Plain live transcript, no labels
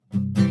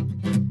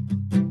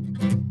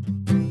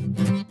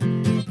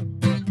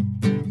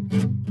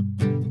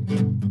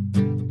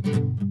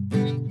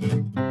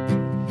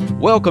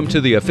Welcome to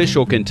the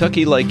official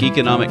Kentucky Lake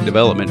Economic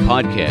Development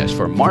Podcast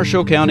for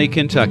Marshall County,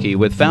 Kentucky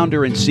with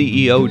founder and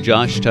CEO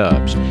Josh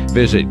Tubbs.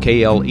 Visit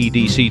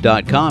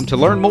KLEDC.com to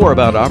learn more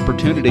about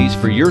opportunities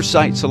for your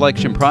site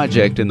selection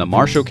project in the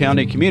Marshall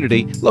County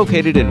community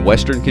located in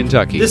Western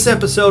Kentucky. This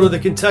episode of the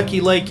Kentucky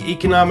Lake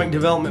Economic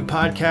Development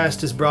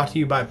Podcast is brought to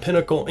you by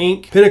Pinnacle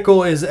Inc.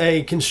 Pinnacle is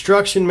a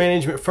construction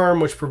management firm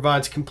which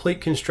provides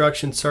complete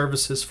construction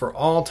services for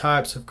all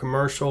types of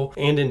commercial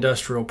and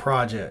industrial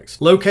projects.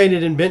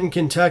 Located in Benton,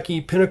 Kentucky,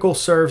 Pinnacle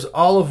serves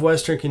all of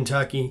Western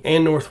Kentucky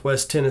and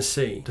Northwest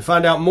Tennessee. To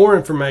find out more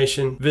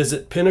information,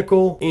 visit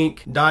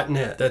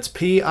pinnacleinc.net. That's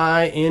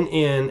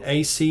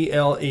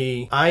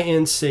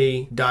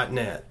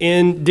PINNACLEINC.net.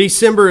 In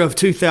December of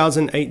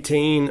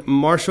 2018,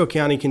 Marshall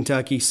County,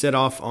 Kentucky set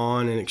off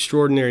on an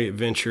extraordinary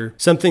adventure,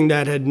 something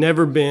that had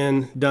never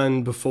been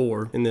done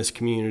before in this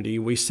community.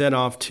 We set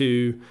off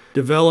to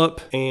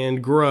develop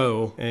and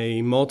grow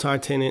a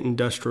multi-tenant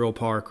industrial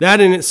park.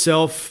 That in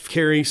itself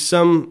carries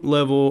some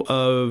level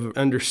of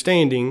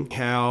understanding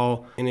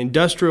how an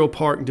industrial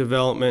park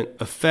development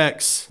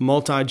affects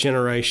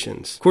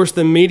multi-generations. Of course,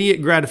 the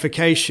immediate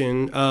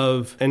gratification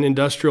of an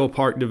industrial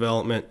park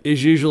development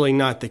is usually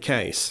not the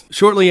case.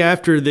 Shortly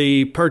after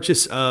the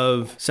purchase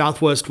of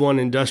Southwest One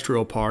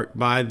Industrial Park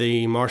by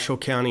the Marshall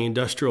County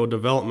Industrial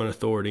Development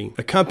Authority,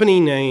 a company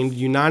named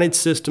United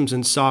Systems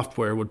and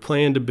Software would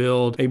plan to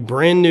build a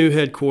brand new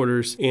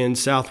headquarters in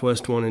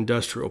Southwest One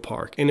Industrial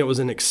Park, and it was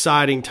an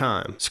exciting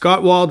time.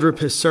 Scott Waldrop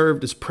has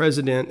served as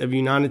president of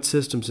United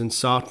Systems and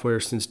Software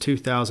since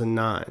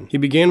 2009. He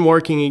began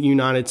working at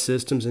United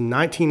Systems in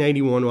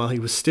 1981 while he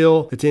was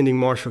still attending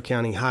Marshall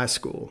County High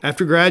School.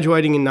 After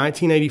graduating in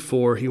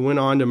 1984, he went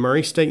on to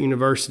Murray State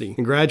University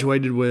and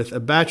graduated with a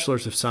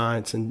Bachelor's of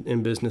Science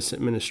in Business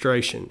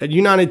Administration. At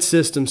United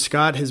Systems,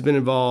 Scott has been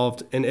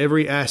involved in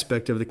every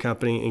aspect of the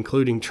company,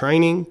 including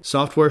training,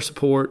 software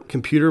support,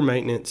 computer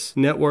maintenance,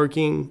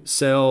 networking,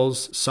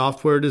 sales,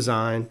 software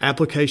design,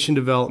 application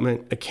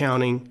development,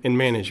 accounting, and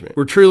management.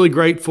 We're truly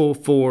grateful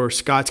for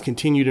Scott's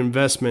continued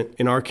investment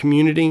in our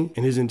community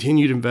and his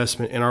continued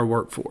investment in our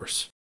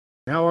workforce.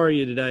 How are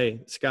you today,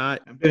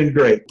 Scott? I'm doing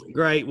great.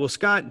 Great. Well,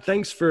 Scott,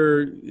 thanks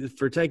for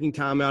taking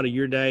time out of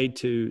your day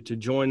to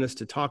join us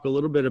to talk a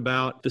little bit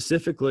about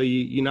specifically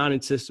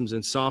United Systems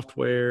and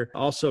Software,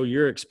 also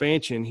your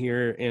expansion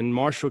here in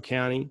Marshall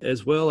County,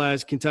 as well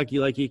as Kentucky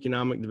Lake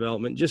Economic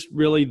Development, just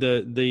really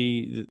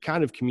the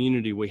kind of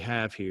community we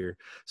have here.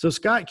 So,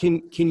 Scott,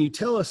 can you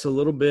tell us a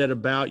little bit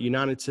about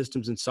United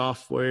Systems and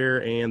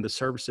Software and the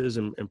services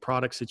and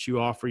products that you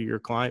offer your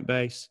client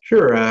base?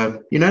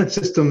 Sure. United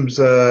Systems,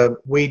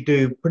 we do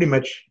pretty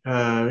much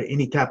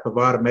any type of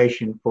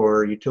automation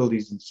for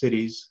utilities and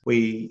cities.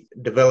 We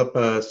develop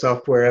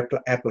software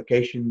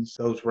applications.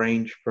 Those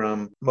range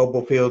from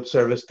mobile field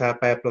service type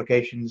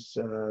applications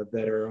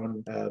that are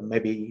on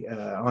maybe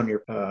on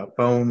your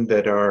phone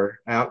that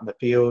are out in the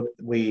field.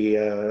 We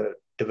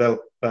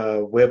develop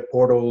web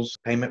portals,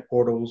 payment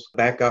portals,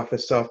 back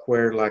office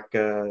software like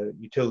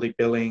utility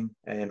billing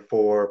and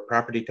for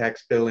property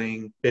tax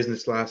billing,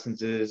 business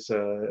licenses,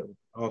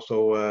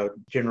 also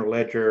general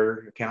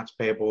ledger, accounts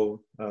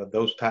payable,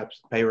 those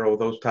types of payroll,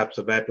 those types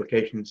of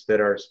applications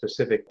that are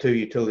specific to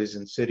utilities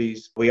and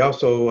cities. We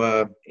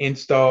also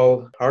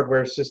install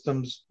hardware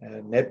systems,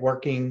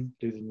 networking,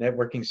 do the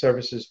networking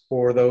services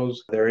for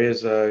those. There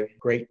is a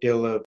great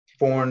deal of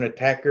foreign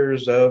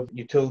attackers of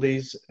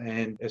utilities,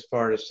 and as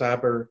far as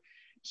cyber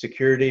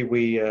security,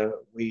 we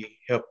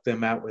help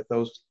them out with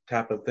those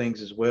type of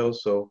things as well.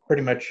 So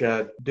pretty much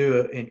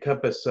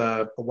encompass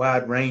a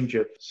wide range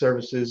of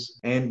services.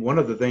 And one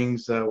of the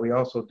things we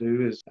also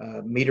do is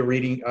meter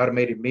reading,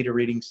 automated meter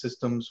reading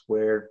systems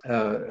where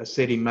a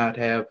city might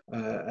have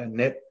a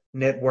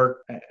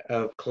network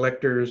of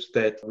collectors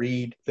that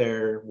read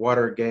their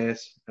water,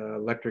 gas,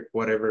 electric,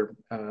 whatever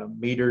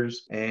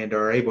meters and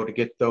are able to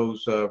get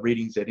those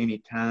readings at any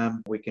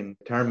time. We can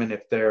determine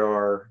if there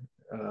are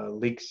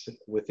leaks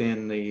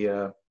within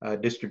the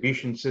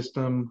distribution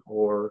system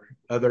or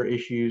other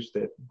issues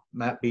that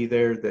might be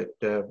there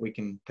that we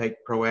can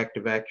take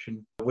proactive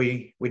action.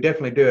 We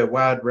definitely do a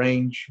wide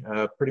range,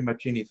 pretty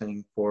much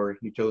anything for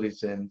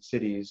utilities and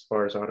cities as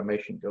far as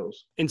automation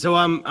goes. And so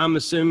I'm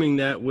assuming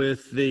that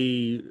with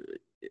the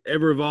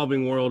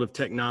ever-evolving world of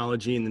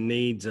technology and the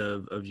needs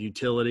of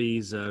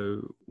utilities,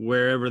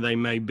 wherever they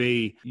may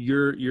be,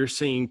 you're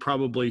seeing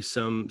probably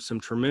some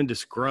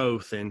tremendous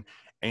growth.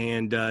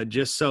 And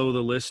just so the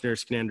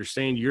listeners can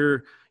understand,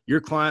 your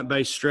client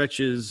base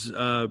stretches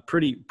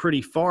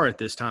pretty far at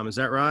this time. Is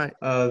that right?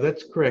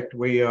 That's correct.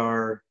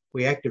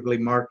 We actively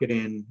market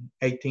in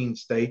 18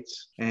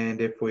 states.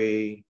 And if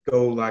we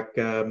go like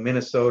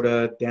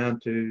Minnesota down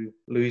to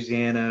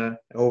Louisiana,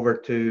 over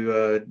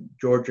to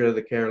Georgia,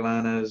 the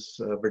Carolinas,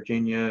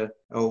 Virginia,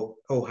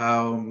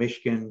 Ohio,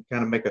 Michigan,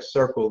 kind of make a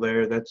circle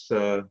there. That's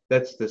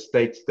the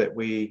states that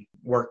we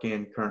work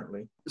in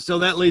currently. So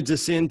that leads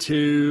us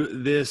into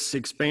this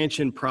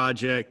expansion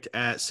project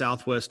at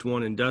Southwest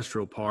One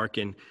Industrial Park.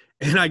 And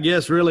I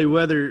guess really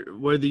whether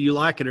you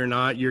like it or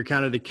not, you're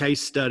kind of the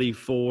case study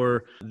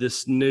for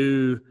this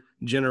new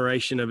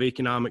generation of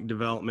economic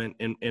development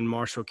in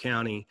Marshall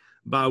County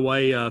by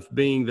way of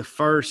being the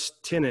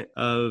first tenant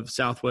of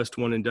Southwest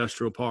One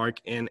Industrial Park.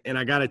 And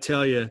I got to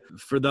tell you,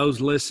 for those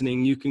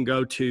listening, you can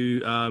go to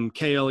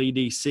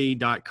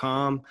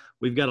KLEDC.com.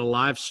 We've got a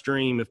live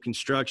stream of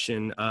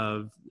construction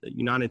of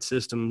United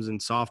Systems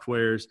and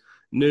Software's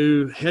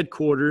new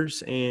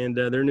headquarters and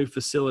their new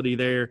facility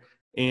there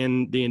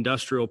in the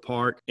industrial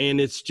park. And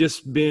it's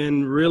just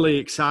been really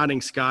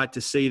exciting, Scott,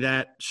 to see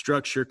that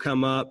structure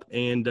come up,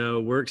 and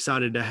we're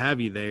excited to have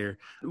you there.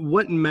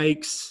 What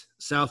makes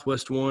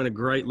Southwest One a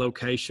great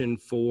location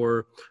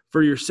for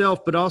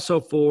yourself, but also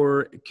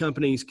for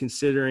companies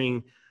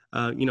considering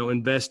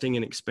investing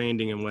and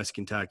expanding in West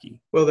Kentucky?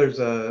 Well, there's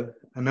a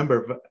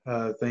number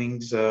of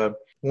things.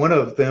 One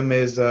of them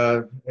is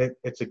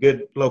it's a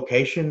good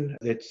location.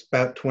 It's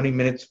about 20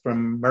 minutes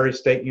from Murray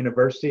State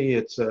University.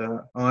 It's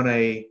on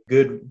a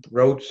good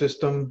road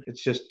system.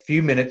 It's just a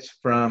few minutes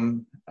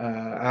from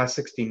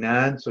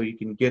I-69, so you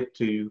can get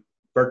to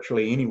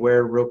virtually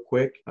anywhere real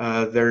quick.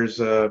 There's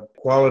a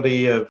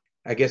quality of,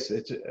 I guess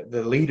it's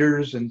the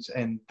leaders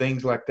and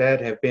things like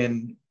that have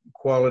been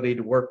quality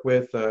to work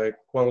with,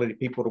 quality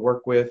people to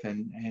work with,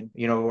 and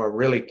are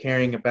really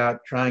caring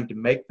about trying to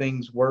make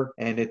things work.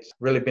 And it's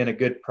really been a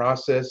good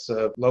process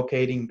of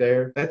locating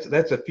there.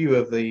 That's a few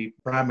of the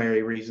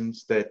primary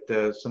reasons that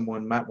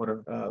someone might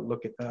want to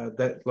look at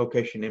that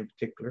location in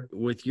particular.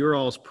 With your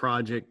all's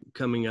project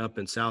coming up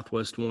in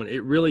Southwest One,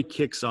 it really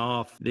kicks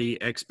off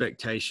the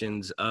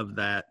expectations of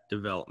that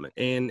development.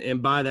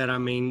 And by that, I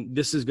mean,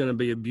 this is going to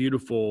be a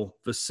beautiful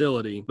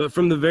facility. But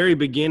from the very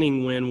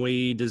beginning, when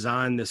we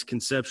designed this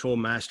conceptual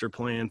master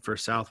plan for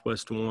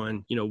Southwest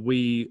One,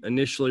 we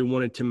initially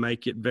wanted to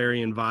make it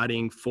very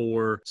inviting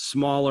for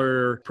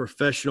smaller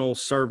professional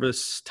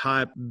service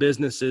type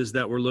businesses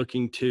that were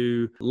looking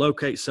to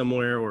locate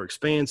somewhere or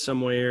expand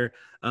somewhere.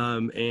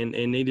 And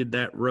needed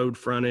that road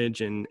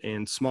frontage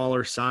and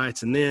smaller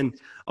sites, and then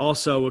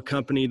also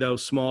accompany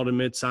those small to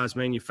mid-sized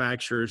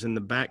manufacturers in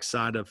the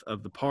backside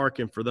of the park.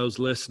 And for those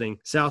listening,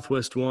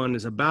 Southwest One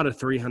is about a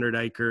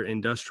 300-acre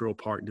industrial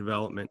park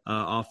development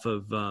off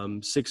of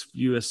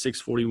US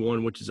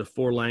 641, which is a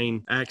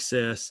 4-lane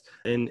access.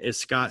 And as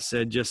Scott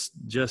said,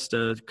 just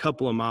a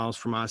couple of miles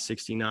from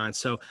I-69.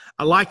 So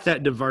I like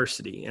that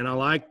diversity, and I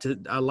like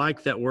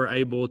that we're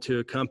able to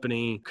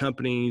accompany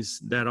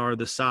companies that are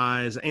the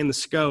size and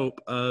the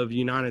scope of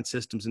United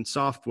Systems and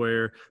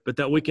Software, but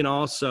that we can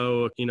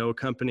also,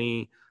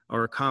 accompany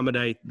or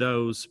accommodate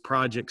those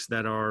projects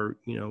that are,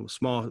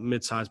 small,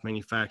 mid-sized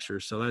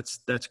manufacturers. So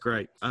that's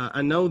great.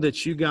 I know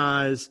that you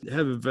guys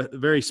have a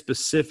very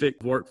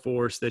specific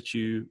workforce that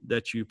you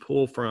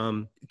pull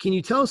from. Can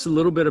you tell us a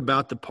little bit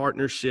about the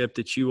partnership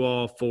that you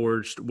all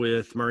forged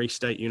with Murray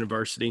State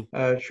University?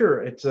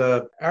 Sure. It's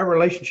our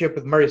relationship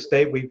with Murray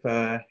State. We've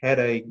had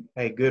a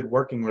good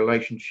working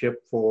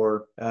relationship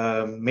for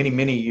many,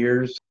 many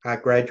years. I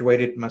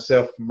graduated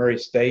myself from Murray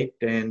State,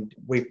 and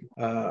we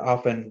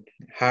often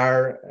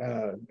hire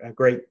a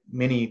great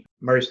many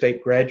Murray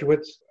State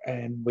graduates,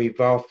 and we've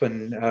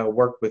often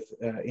worked with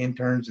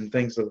interns and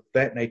things of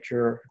that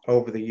nature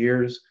over the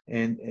years,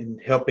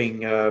 and helping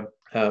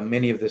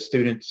many of the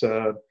students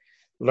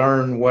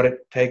learn what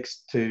it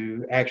takes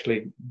to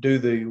actually do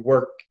the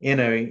work in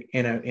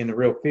the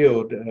real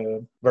field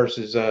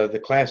versus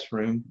the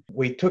classroom.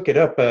 We took it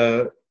up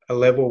a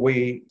level.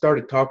 We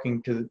started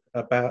talking to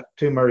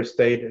Murray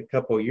State a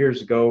couple of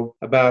years ago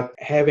about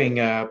having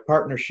a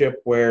partnership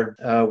where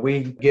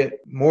we get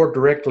more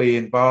directly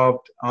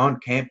involved on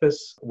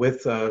campus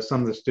with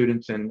some of the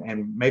students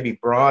and maybe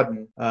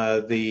broaden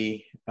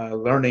the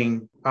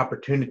learning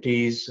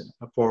opportunities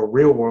for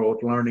real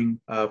world learning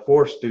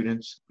for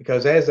students.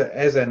 Because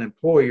as an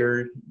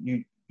employer,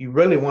 you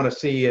really want to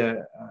see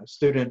a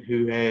student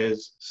who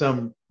has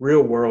some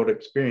real world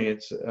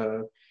experience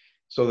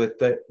so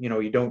that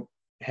you don't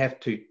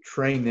have to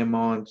train them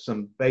on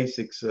some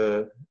basics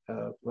of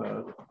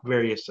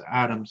various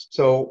items.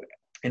 So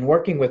in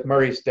working with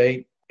Murray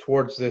State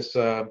towards this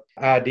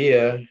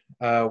idea,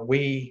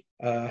 we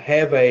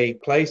have a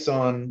place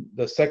on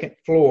the second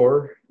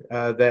floor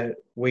that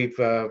we've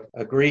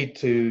agreed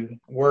to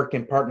work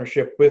in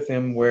partnership with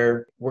them,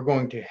 where we're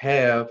going to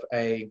have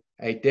a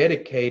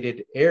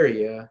dedicated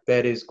area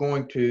that is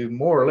going to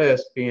more or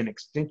less be an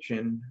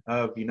extension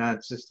of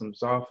United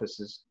Systems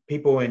offices.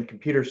 People in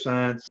computer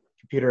science,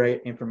 computer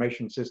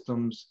information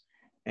systems,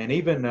 and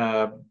even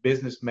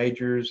business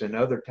majors and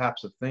other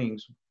types of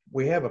things.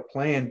 We have a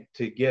plan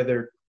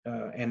together,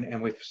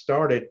 and we've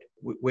started.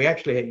 We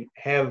actually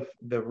have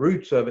the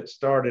roots of it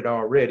started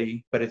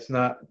already, but it's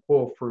not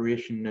full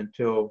fruition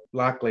until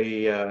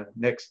likely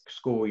next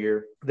school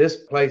year. This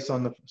place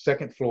on the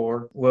second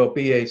floor will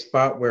be a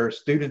spot where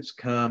students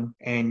come,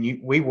 and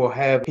we will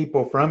have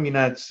people from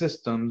United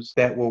Systems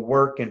that will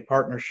work in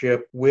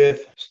partnership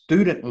with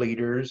student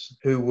leaders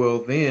who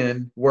will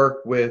then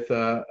work with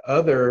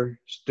other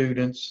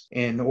students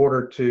in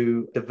order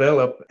to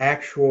develop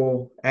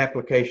actual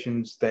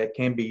applications that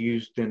can be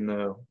used in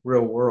the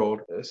real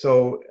world.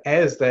 So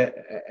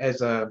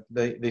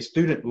the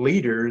student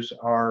leaders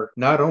are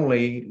not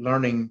only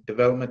learning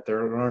development,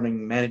 they're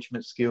learning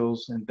management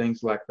skills and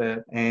things like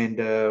that. And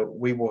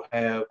we will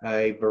have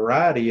a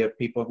variety of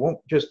people. It won't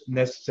just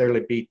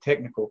necessarily be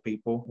technical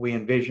people. We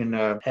envision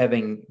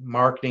having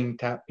marketing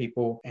type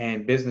people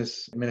and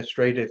business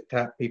administrative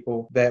type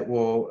people that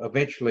will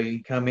eventually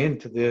come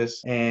into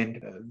this.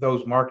 And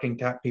those marketing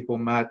type people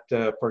might,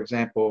 for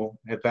example,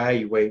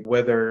 evaluate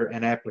whether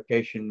an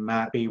application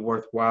might be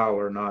worthwhile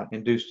or not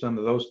and do some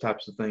of those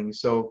types of things.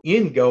 So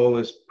end goal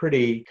is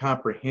pretty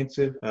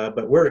comprehensive,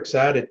 but we're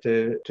excited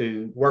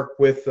to work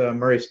with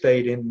Murray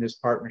State in this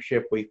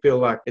partnership. We feel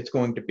like it's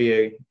going to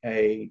be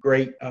a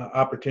great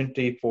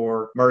opportunity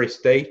for Murray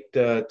State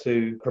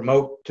to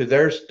promote to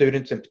their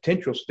students and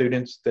potential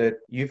students that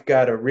you've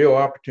got a real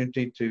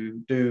opportunity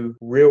to do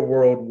real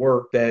world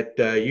work that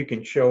you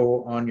can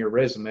show on your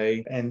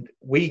resume. And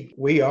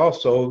we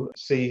also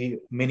see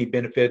many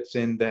benefits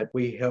in that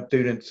we help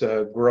students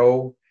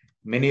grow.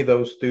 Many of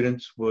those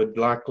students would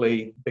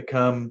likely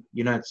become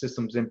United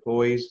Systems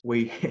employees.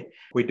 We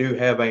do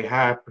have a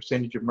high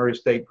percentage of Murray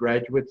State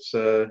graduates,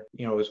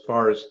 as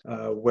far as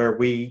where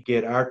we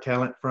get our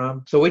talent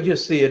from. So we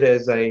just see it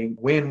as a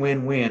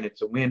win-win-win.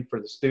 It's a win for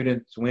the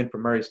students, it's a win for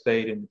Murray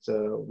State, and it's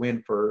a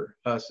win for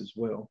us as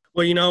well.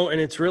 Well, and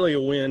it's really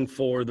a win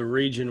for the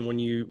region when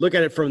you look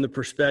at it from the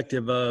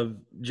perspective of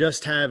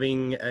just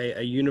having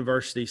a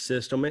university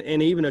system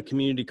and even a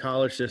community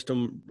college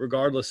system,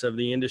 regardless of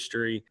the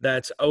industry,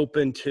 that's open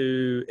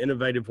to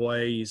innovative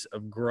ways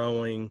of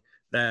growing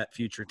that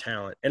future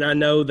talent. And I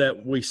know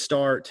that we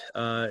start,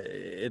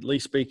 at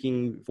least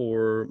speaking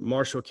for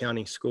Marshall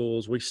County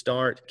schools, we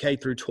start K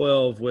through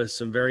 12 with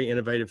some very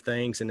innovative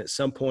things. And at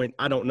some point,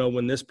 I don't know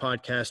when this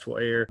podcast will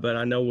air, but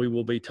I know we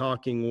will be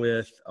talking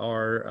with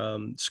our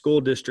school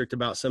district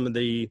about some of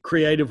the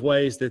creative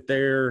ways that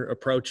they're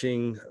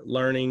approaching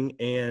learning.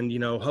 And,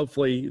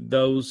 hopefully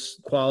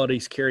those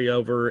qualities carry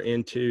over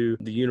into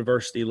the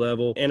university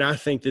level. And I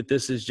think that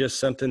this is just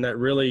something that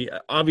really,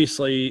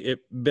 obviously it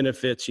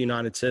benefits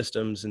United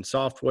Systems and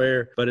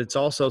software, but it's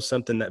also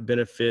something that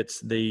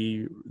benefits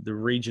the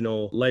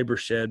regional labor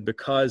shed,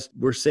 because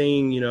we're seeing,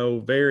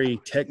 very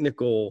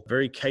technical,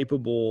 very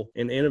capable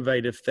and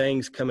innovative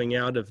things coming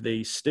out of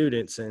these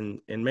students. And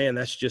man,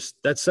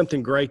 that's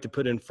something great to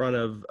put in front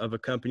of a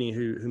company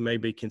who may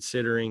be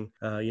considering,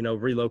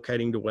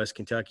 relocating to West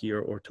Kentucky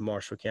or to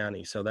Marshall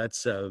County. So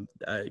that's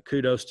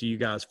kudos to you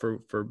guys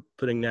for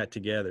putting that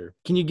together.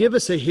 Can you give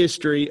us a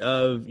history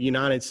of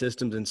United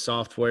Systems and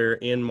software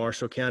in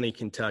Marshall County,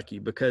 Kentucky?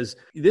 Because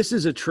this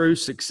is a true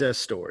success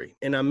story.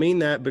 And I mean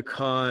that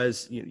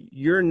because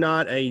you're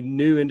not a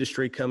new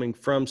industry coming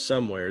from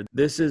somewhere.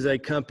 This is a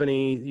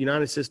company,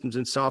 United Systems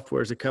and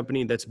Software is a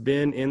company that's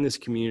been in this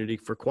community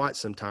for quite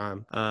some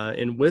time.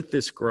 And with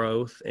this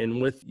growth and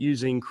with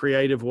using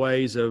creative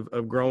ways of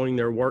growing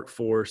their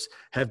workforce,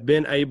 have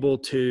been able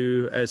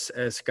to, as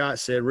Scott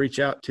said, reach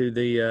out to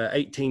the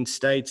 18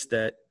 states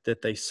that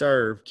they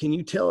serve. Can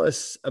you tell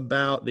us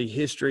about the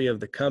history of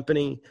the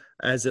company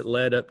as it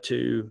led up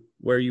to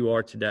where you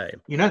are today?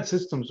 United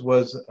Systems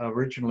was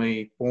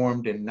originally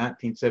formed in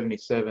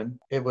 1977.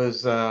 It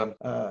was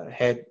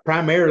had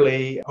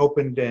primarily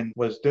opened and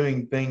was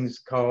doing things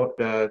called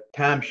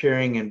time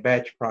sharing and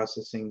batch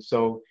processing.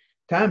 So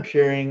time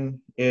sharing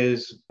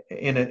is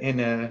in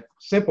a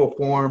simple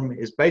form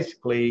is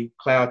basically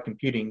cloud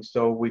computing.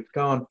 So we've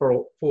gone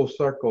full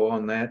circle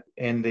on that.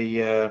 In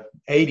the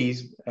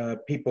 80s,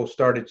 people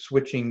started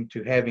switching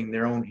to having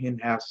their own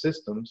in-house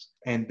systems,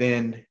 and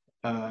then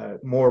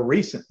more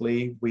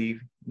recently, we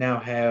now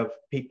have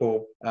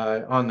people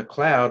on the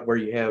cloud where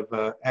you have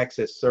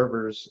access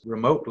servers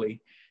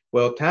remotely.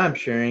 Well, time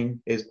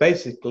sharing is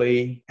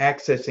basically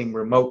accessing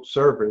remote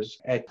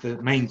servers. The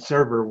main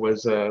server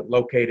was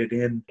located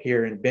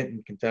here in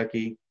Benton,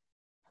 Kentucky.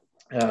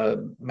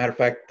 Matter of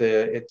fact,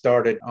 it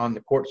started on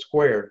the Court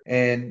Square.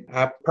 And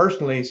I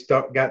personally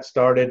got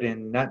started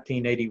in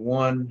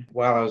 1981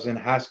 while I was in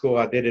high school.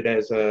 I did it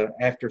as a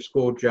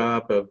after-school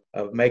job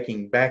of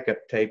making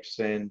backup tapes.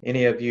 And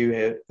any of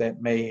you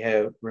that may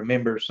have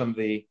remember some of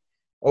the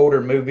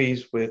older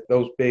movies with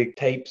those big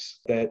tapes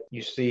that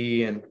you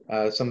see, and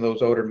some of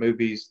those older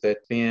movies that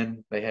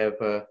they have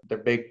their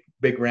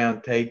big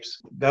round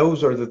tapes.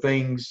 Those are the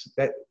things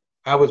that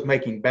I was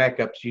making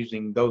backups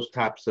using those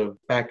types of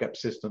backup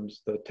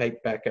systems, the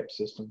tape backup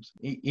systems.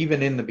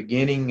 Even in the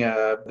beginning,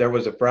 there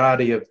was a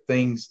variety of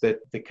things that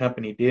the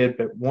company did,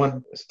 but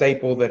one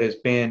staple that has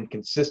been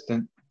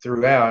consistent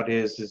throughout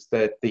is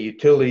that the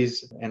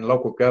utilities and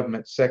local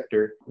government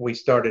sector, we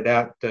started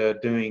out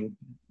doing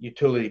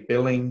utility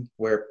billing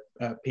where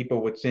people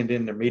would send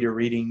in their meter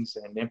readings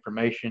and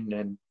information,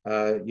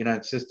 and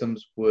United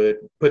Systems would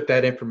put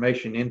that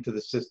information into the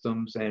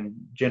systems and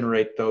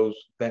generate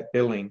that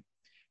billing.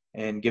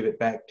 and give it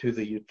back to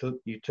the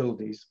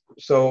utilities.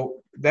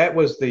 So that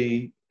was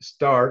the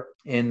start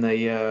in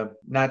the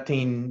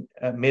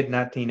mid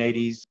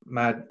 1980s.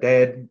 My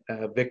dad,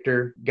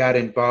 Victor, got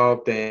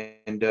involved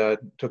and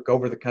took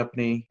over the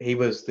company. He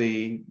was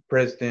the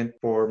president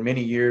for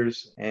many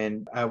years,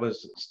 and I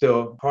was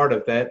still part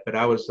of that, but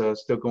I was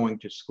still going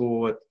to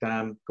school at the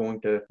time,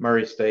 going to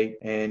Murray State.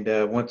 And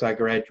once I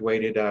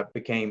graduated, I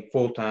became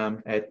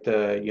full-time at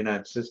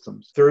United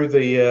Systems. Through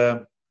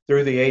the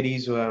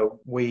 80s,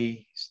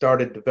 we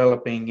started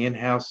developing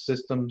in-house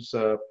systems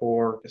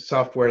for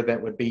software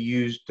that would be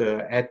used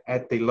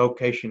at the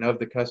location of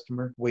the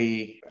customer.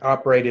 We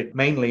operated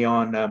mainly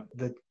on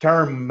the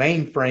term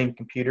mainframe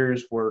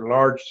computers were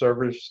large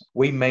servers.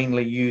 We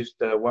mainly used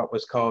what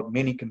was called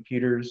mini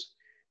computers,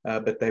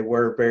 but they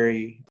were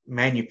very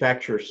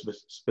manufacturer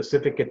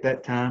specific at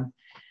that time.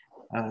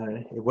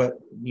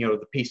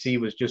 The PC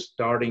was just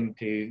starting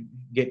to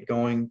get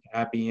going,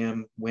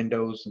 IBM,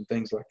 Windows, and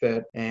things like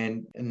that.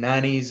 And in the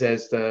 90s,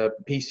 as the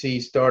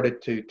PC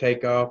started to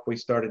take off, we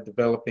started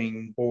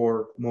developing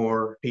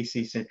more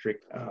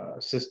PC-centric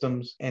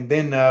systems. And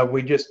then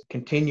we just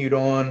continued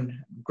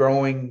on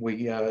growing.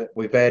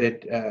 We've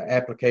added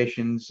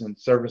applications and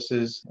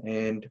services,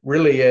 and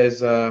really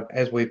as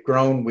we've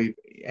grown,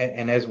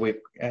 as we've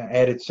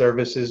added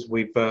services,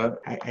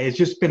 it's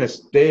just been a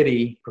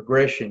steady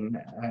progression,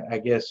 I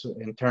guess,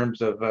 in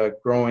terms of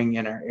growing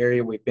in our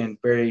area. We've been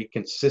very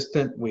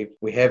consistent. We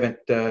haven't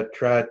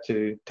tried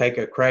to take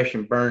a crash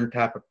and burn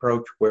type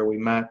approach where we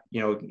might,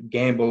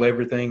 gamble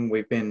everything.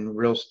 We've been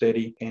real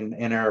steady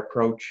in our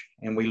approach,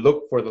 and we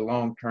look for the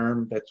long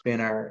term. That's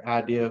been our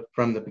idea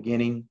from the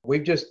beginning.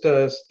 We've just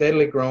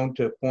steadily grown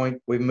to a point.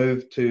 We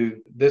moved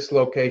to this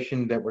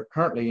location that we're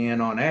currently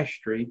in on Ash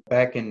Street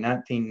back in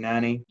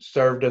 1990.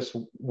 Served us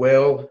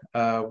well.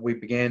 We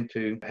began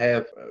to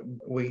have,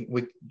 we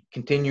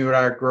continued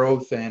our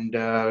growth and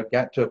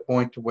got to a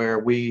point to where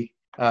we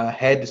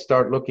had to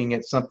start looking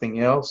at something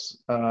else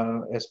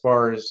as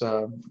far as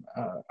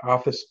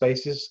office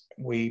spaces.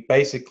 We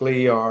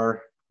basically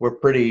we're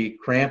pretty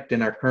cramped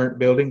in our current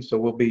building, so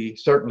we'll be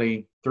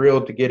certainly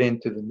thrilled to get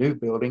into the new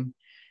building,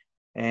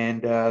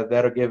 and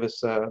that'll give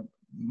us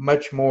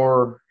much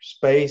more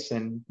space.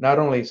 And not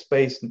only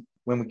space,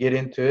 when we get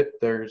into it,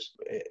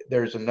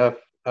 there's enough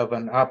of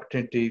an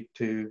opportunity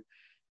to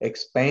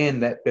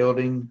expand that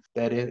building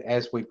that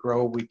as we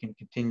grow, we can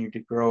continue to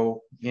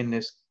grow in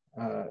this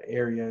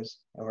areas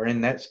or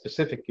in that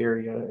specific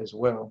area as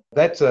well.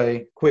 That's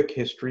a quick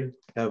history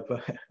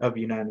of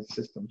United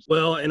Systems.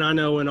 Well, and I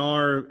know in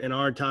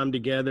our time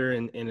together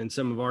and in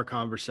some of our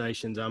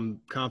conversations,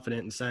 I'm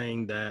confident in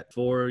saying that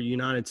for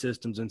United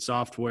Systems and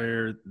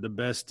software, the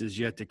best is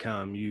yet to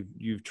come.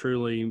 You've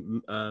truly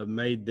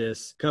made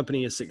this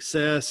company a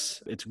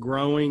success. It's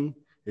growing.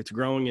 It's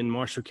growing in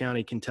Marshall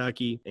County,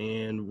 Kentucky,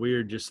 and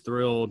we're just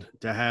thrilled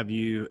to have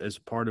you as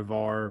part of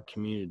our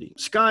community.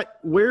 Scott,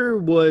 where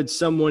would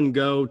someone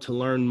go to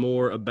learn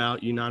more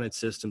about United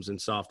Systems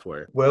and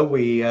software? Well,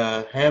 we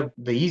have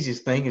the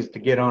easiest thing is to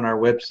get on our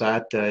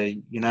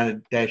website,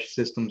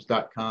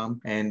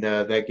 united-systems.com, and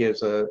that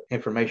gives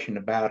information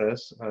about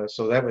us.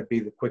 So that would be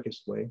the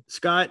quickest way.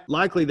 Scott,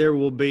 likely there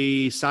will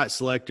be site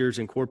selectors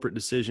and corporate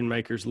decision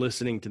makers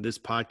listening to this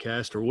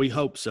podcast, or we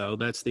hope so.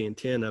 That's the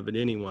intent of it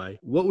anyway.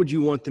 What would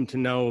you want them to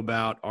know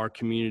about our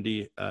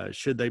community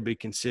should they be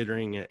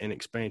considering an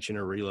expansion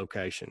or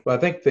relocation? Well, I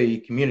think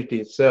the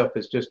community itself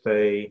is just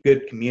a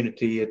good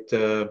community.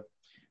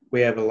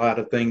 We have a lot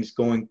of things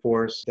going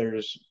for us.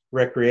 There's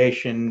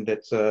recreation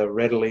that's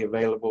readily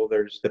available.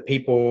 There's the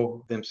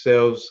people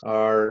themselves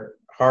are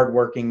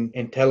hardworking,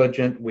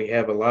 intelligent. We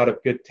have a lot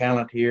of good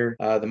talent here.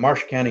 The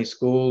Marshall County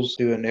schools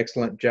do an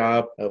excellent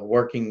job of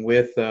working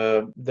with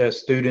the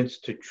students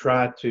to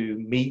try to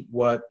meet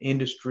what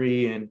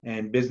industry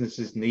and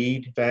businesses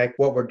need. In fact,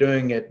 what we're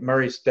doing at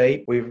Murray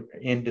State, we're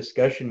in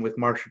discussion with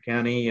Marshall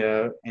County,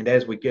 and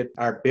as we get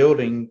our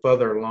building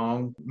further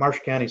along,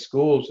 Marshall County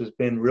Schools has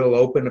been real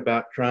open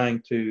about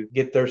trying to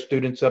get their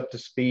students up to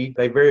speed.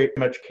 They very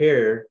much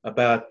care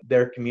about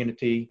their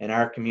community and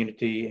our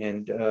community,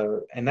 and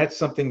that's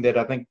something that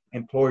I think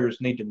employers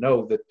need to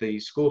know, that the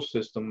school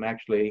system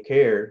actually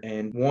care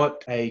and want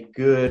a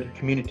good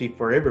community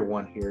for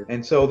everyone here.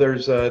 And so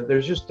there's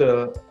just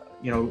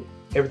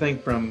everything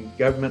from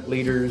government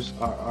leaders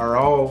are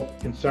all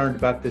concerned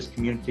about this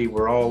community.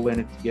 We're all in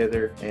it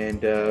together,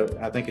 and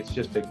I think it's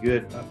just a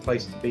good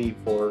place to be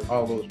for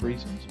all those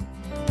reasons.